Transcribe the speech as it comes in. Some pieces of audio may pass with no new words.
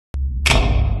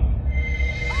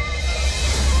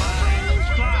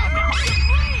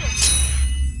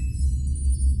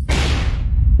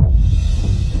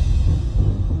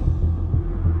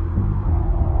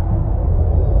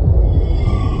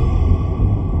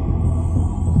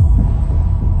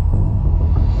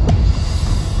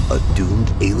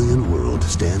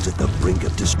world stands at the brink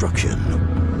of destruction.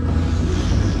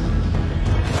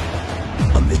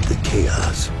 Amid the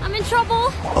chaos, I'm in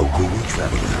trouble. a weary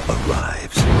traveler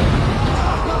arrives.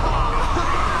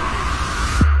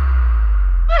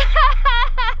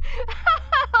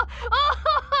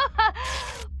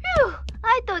 Phew,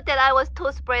 I thought that I was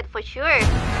toast bread for sure.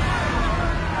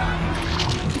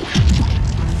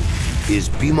 Is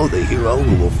BMO the hero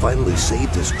who will finally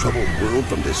save this troubled world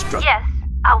from destruction? Yes,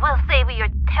 I will save your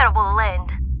terrible land.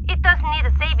 It does need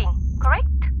a saving, correct?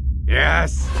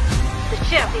 Yes! The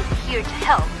sheriff is here to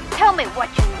help. Tell me what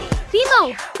you need.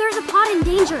 BMO, there's a pod in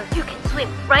danger. You can swim,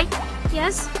 right?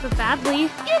 Yes, but badly.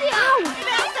 Idiot!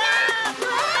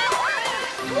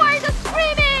 Why the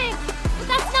screaming? But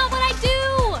that's not what I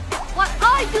do! It's what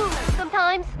I do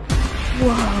sometimes.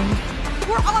 Whoa.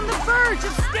 We're on the verge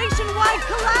of station-wide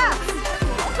collapse!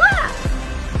 Ah!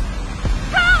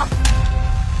 Help!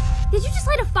 Did you just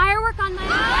light a firework on my...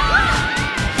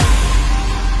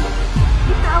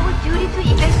 It's our duty to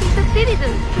evacuate the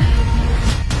citizens.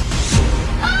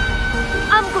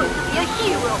 I'm going to be a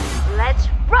hero. Let's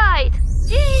ride!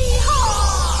 Yee-haw!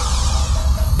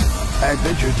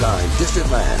 Adventure Time Distant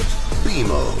Lands.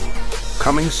 BMO.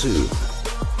 Coming soon.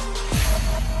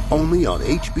 Only on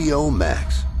HBO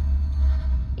Max.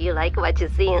 You like what you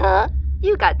see, huh?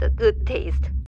 You got the good taste.